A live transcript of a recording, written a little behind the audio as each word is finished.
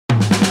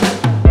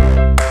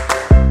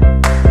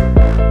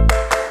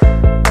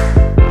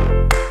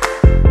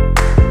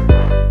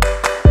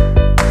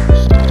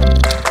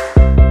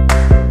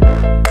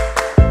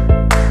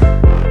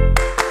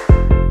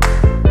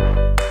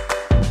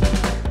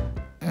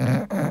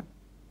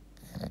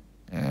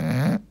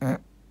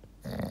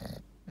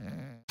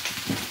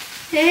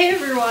Hey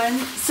everyone,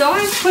 so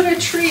I put a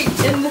treat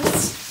in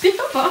this beer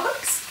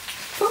box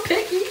for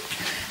Piggy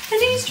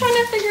and he's trying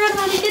to figure out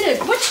how to get it.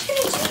 What you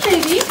gonna do,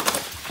 baby?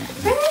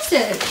 Where is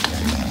it?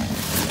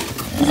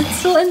 Is it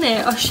still in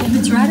there? Oh shit,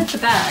 it's right at the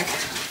back.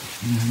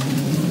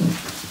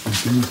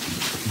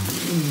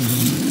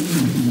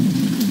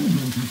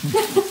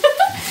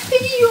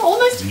 Piggy, you're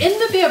almost in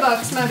the beer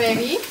box, my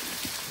baby.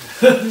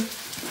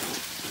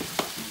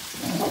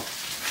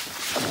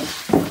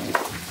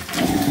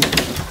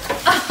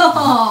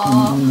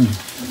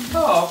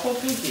 Oh, poor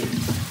Piggy.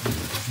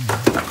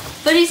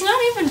 But he's not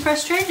even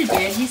frustrated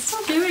yet. He's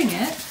still doing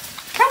it.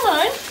 Come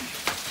on.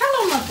 Come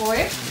on, my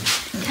boy.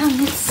 Come,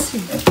 let's see.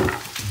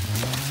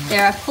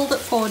 There, I pulled it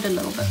forward a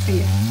little bit for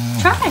you.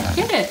 Try it.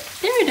 Get it.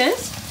 There it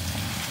is.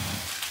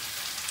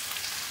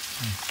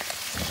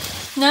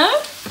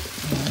 No?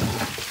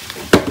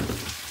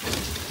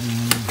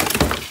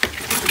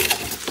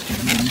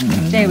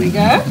 There we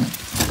go.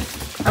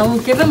 I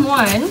will give him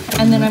one,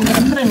 and then I'm going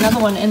to put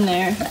another one in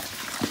there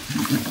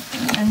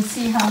and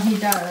see how he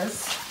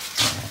does.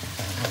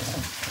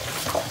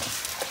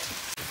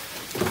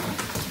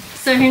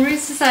 So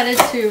Henry's decided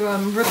to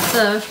rip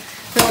the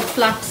little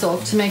flaps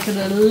off to make it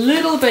a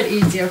little bit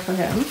easier for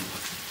him.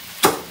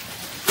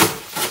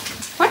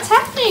 What's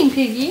happening,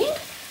 Piggy?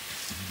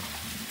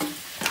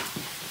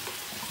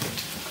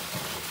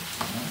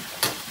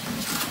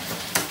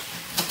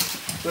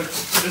 Look,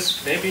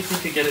 just maybe if you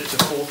could get it to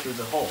fall through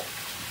the hole.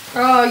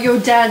 Oh, your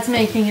dad's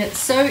making it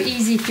so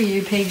easy for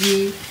you,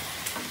 Piggy.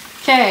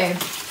 Okay.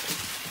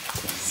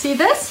 See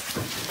this?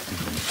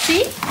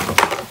 See?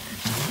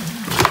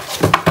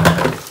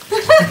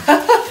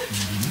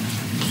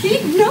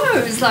 He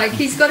knows, like,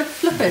 he's got to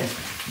flip it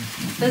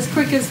as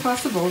quick as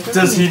possible.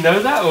 Does he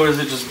know that, or is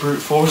it just brute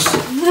force?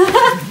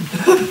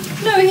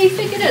 No, he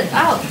figured it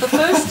out the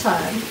first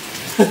time.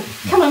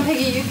 Come on,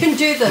 Piggy, you can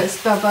do this,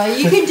 Bubba.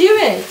 You can do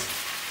it.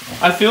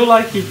 I feel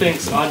like he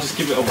thinks I'll just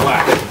give it a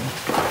whack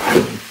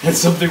and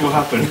something will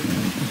happen.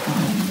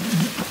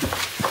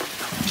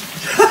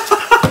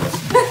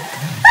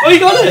 Oh, you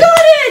got it! You got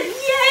it!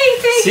 Yay,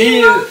 Piggy!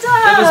 See, well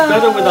done. it was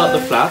better without the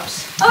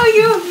flaps. Oh,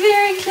 you're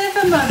very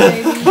clever, my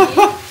baby.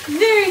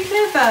 Very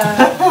clever.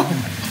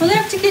 We'll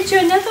have to get you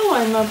another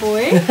one, my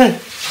boy.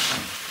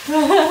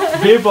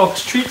 Beer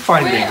box treat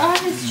finding. Where are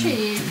his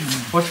treats?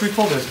 What should we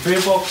call this?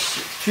 Beer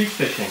box treat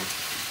fishing.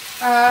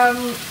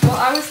 Well,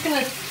 I was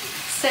gonna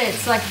say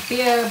it's like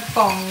beer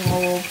bong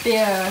or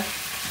beer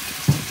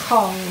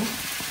kong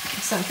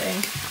or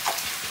something.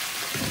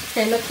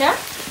 Okay, look here.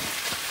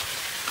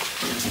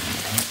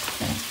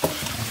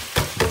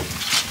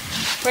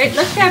 Wait,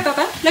 look here,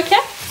 Bubba. Look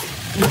here.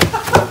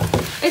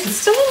 It's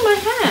still in my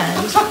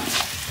hand.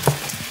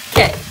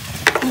 Okay,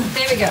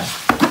 there we go.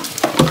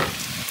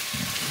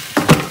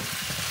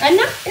 And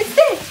now it's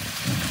there.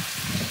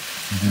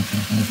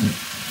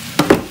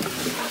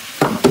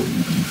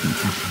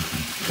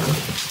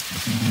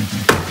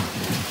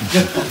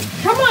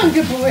 Come on,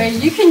 good boy.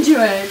 You can do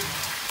it.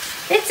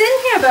 It's in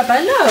here,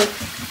 Bubba. Look.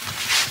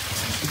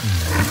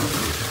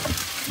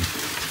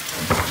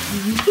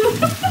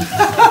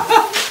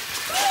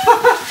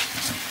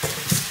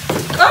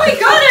 Oh, he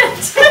got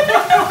it!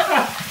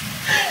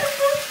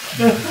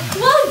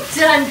 Well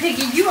done,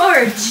 Piggy. You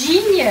are a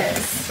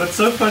genius. That's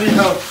so funny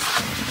how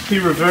he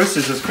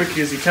reverses as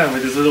quickly as he can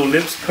with his little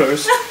lips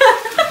pursed,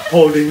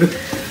 holding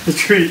the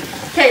treat.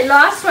 Okay,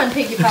 last one,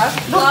 Piggy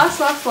Puff. Last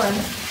one.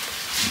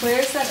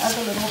 Where's that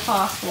other little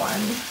half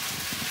one?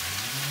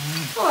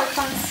 Oh, I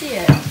can't see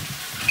it.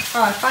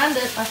 Oh, I found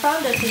it. I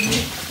found it,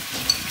 Piggy.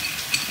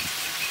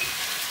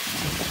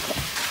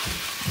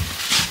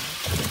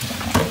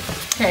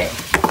 Okay,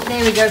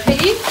 there we go,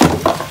 Piggy.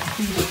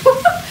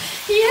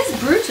 He is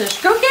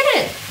brutish. Go get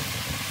it.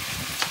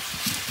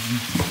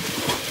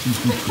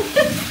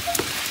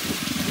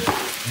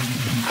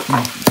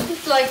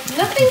 It's like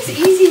nothing's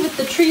easy with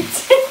the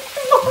treats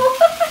anymore.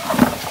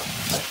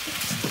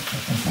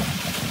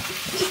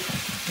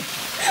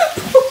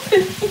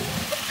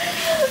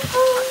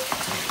 Oh,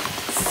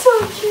 so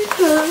cute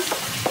though.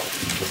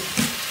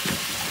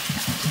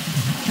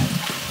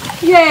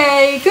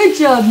 Yay, good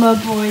job, my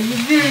boy.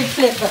 You're very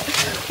clever.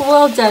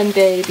 Well done,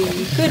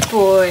 baby. Good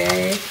boy.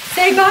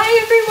 Say bye,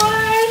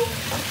 everyone.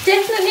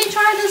 Definitely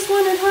try this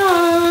one at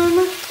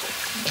home.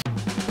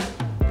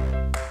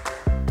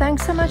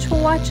 Thanks so much for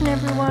watching,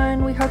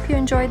 everyone. We hope you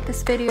enjoyed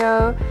this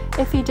video.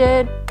 If you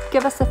did,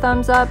 give us a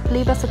thumbs up,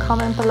 leave us a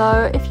comment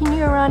below. If you're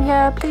new around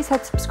here, please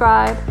hit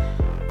subscribe.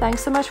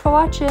 Thanks so much for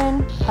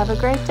watching. Have a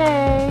great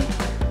day.